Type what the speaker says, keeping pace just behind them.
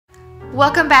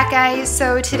Welcome back, guys.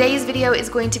 So today's video is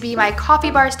going to be my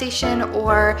coffee bar station,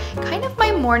 or kind of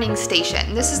my morning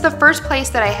station. This is the first place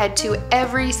that I head to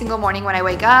every single morning when I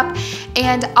wake up,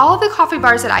 and all the coffee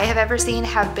bars that I have ever seen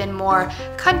have been more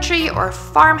country or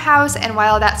farmhouse, and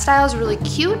while that style is really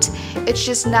cute, it's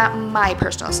just not my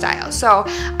personal style. So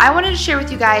I wanted to share with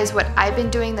you guys what I've been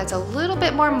doing that's a little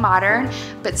bit more modern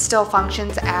but still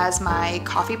functions as my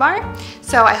coffee bar.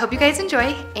 So I hope you guys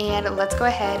enjoy, and let's go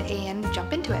ahead and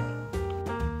jump into it.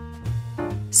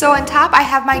 So on top I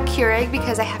have my Keurig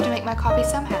because I have to make my coffee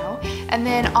somehow, and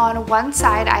then on one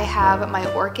side I have my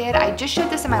orchid. I just showed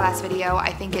this in my last video.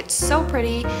 I think it's so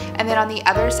pretty. And then on the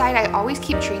other side I always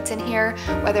keep treats in here,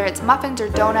 whether it's muffins or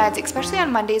donuts, especially on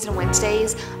Mondays and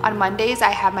Wednesdays. On Mondays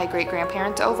I have my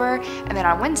great-grandparents over, and then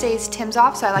on Wednesdays Tim's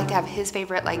off, so I like to have his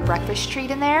favorite like breakfast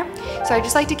treat in there. So I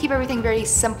just like to keep everything very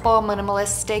simple,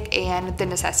 minimalistic, and the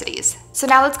necessities. So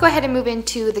now let's go ahead and move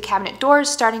into the cabinet doors,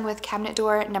 starting with cabinet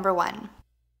door number 1.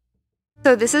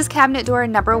 So this is cabinet door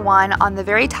number 1. On the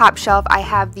very top shelf, I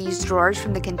have these drawers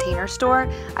from the Container Store.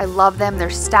 I love them. They're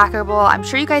stackable. I'm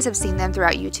sure you guys have seen them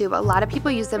throughout YouTube. A lot of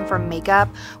people use them for makeup,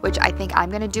 which I think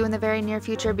I'm going to do in the very near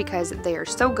future because they are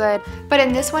so good. But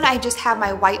in this one, I just have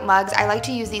my white mugs. I like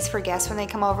to use these for guests when they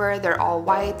come over. They're all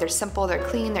white. They're simple. They're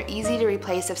clean. They're easy to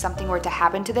replace if something were to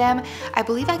happen to them. I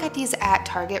believe I got these at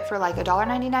Target for like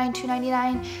 $1.99,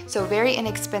 $2.99. So very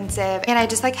inexpensive. And I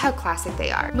just like how classic they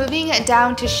are. Moving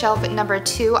down to shelf number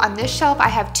 2. On this shelf I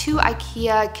have 2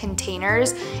 Ikea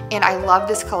containers, and I love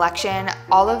this collection.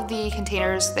 All of the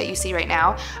containers that you see right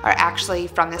now are actually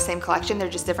from the same collection. They're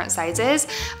just different sizes.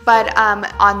 But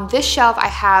on this shelf I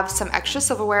have some extra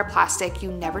silverware, plastic.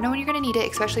 You never know when you're gonna need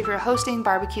it, especially if you're hosting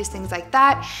barbecues, things like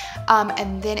that.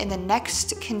 And then in the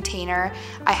next container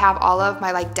I have all of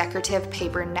my like decorative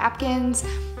paper napkins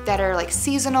that are like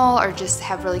seasonal or just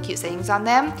have really cute sayings on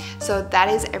them. So that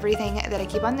is everything that I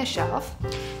keep on this shelf.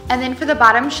 And then for the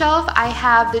bottom shelf, I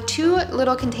have the 2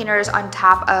 little containers on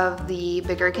top of the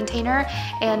bigger container,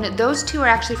 and those 2 are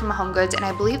actually from Home Goods, and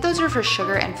I believe those are for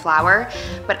sugar and flour,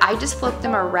 but I just flipped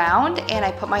them around and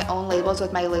I put my own labels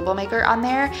with my label maker on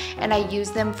there, and I use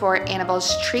them for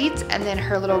Annabelle's treats and then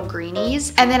her little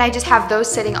greenies. And then I just have those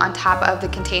sitting on top of the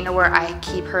container where I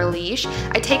keep her leash.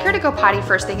 I take her to go potty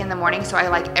first thing in the morning, so I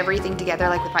like everything together,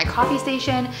 like with my coffee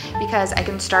station, because I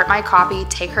can start my coffee,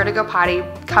 take her to go potty,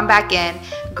 come back in,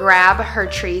 grab her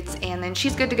treats, and then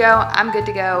she's good to go, I'm good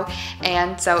to go,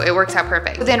 and so it works out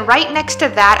perfect. But then right next to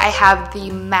that I have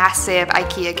the massive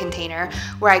Ikea container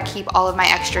where I keep all of my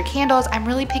extra candles. I'm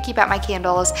really picky about my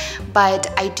candles,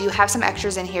 but I do have some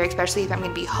extras in here, especially if I'm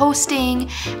going to be hosting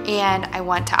and I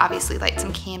want to obviously light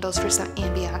some candles for some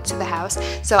ambiance to the house.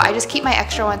 So I just keep my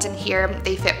extra ones in here.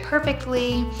 They fit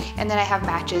perfectly, and then I have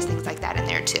matches, things like that in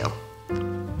there too.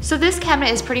 So this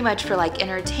cabinet is pretty much for like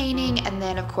entertaining, and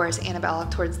then of course Annabelle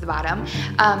towards the bottom.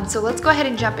 So let's go ahead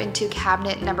and jump into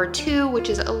cabinet number 2, which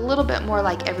is a little bit more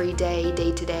like everyday,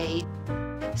 day-to-day.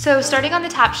 So starting on the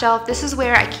top shelf, this is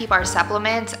where I keep our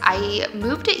supplements. I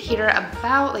moved it here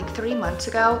about like 3 months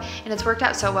ago, and it's worked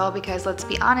out so well because, let's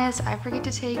be honest, I forget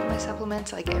to take my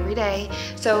supplements like every day.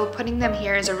 So putting them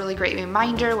here is a really great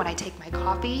reminder when I have my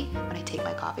coffee,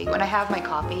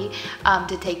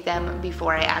 to take them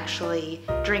before I actually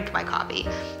drink my coffee,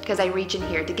 because I reach in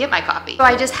here to get my coffee. So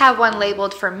I just have one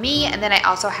labeled for me, and then I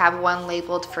also have one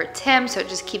labeled for Tim, so it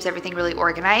just keeps everything really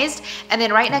organized. And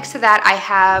then right next to that I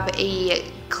have a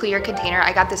clear container.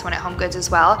 I got this one at Home Goods as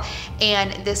well,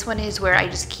 and this one is where I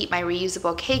just keep my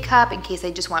reusable K-cup in case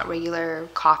I just want regular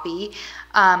coffee.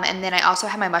 And then I also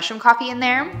have my mushroom coffee in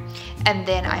there, and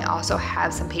then I also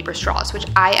have some paper straws, which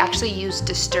I actually use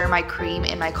to stir my cream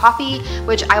in my coffee,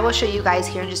 which I will show you guys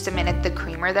here in just a minute, the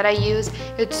creamer that I use.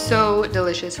 It's so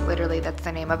delicious, literally, that's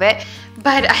the name of it.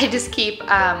 But I just keep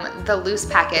the loose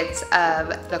packets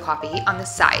of the coffee on the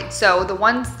side. So the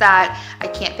ones that I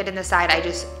can't fit in the side, I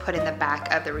just put in the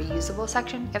back of the reusable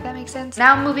section, if that makes sense.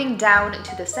 Now moving down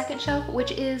to the second shelf,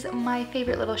 which is my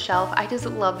favorite little shelf. I just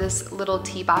love this little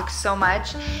tea box so much.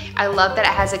 I love that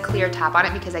it has a clear top on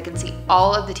it because I can see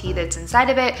all of the tea that's inside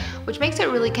of it, which makes it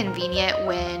really convenient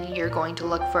when you're going to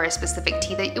look for a specific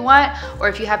tea that you want, or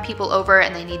if you have people over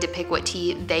and they need to pick what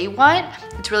tea they want.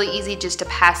 It's really easy just to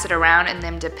pass it around and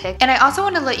them to pick. And I also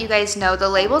want to let you guys know the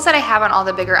labels that I have on all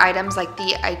the bigger items, like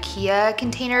the Ikea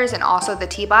containers and also the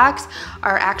tea box,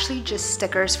 are actually just stick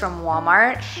stickers from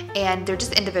Walmart, and they're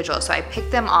just individual. So I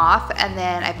picked them off and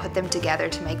then I put them together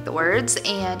to make the words,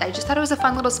 and I just thought it was a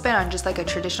fun little spin on just like a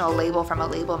traditional label from a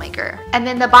label maker. And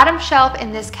then the bottom shelf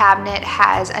in this cabinet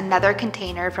has another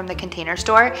container from the Container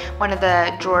Store, one of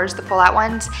the drawers, the pull-out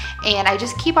ones, and I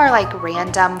just keep our like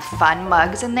random fun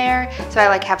mugs in there. So I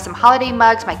like have some holiday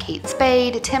mugs, my Kate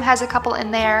Spade, Tim has a couple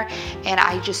in there, and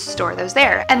I just store those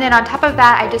there. And then on top of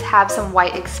that, I just have some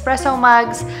white espresso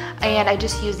mugs, and I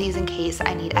just use these in case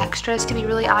I need extras, to be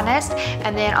really honest.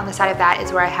 And then on the side of that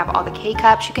is where I have all the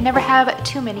K-cups. You can never have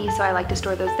too many, so I like to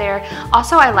store those there.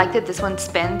 Also, I like that this one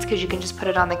spins because you can just put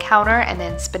it on the counter and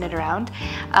then spin it around.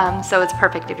 So it's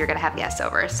perfect if you're gonna have guests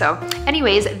over. So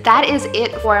anyways, that is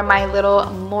it for my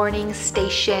little morning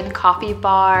station, coffee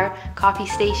bar, coffee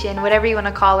station, whatever you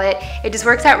wanna call it. It just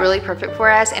works out really perfect for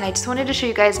us, and I just wanted to show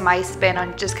you guys my spin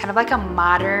on just kind of like a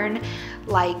modern,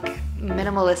 like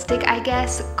minimalistic, I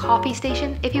guess, coffee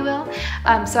station, if you will.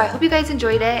 So I hope you guys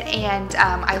enjoyed it, and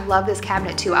I love this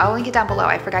cabinet too. I'll link it down below.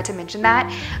 I forgot to mention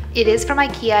that. It is from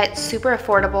Ikea. It's super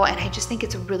affordable, and I just think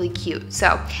it's really cute.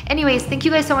 So anyways, thank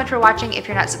you guys so much for watching. If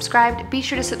you're not subscribed, be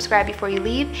sure to subscribe before you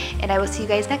leave, and I will see you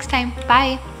guys next time.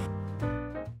 Bye.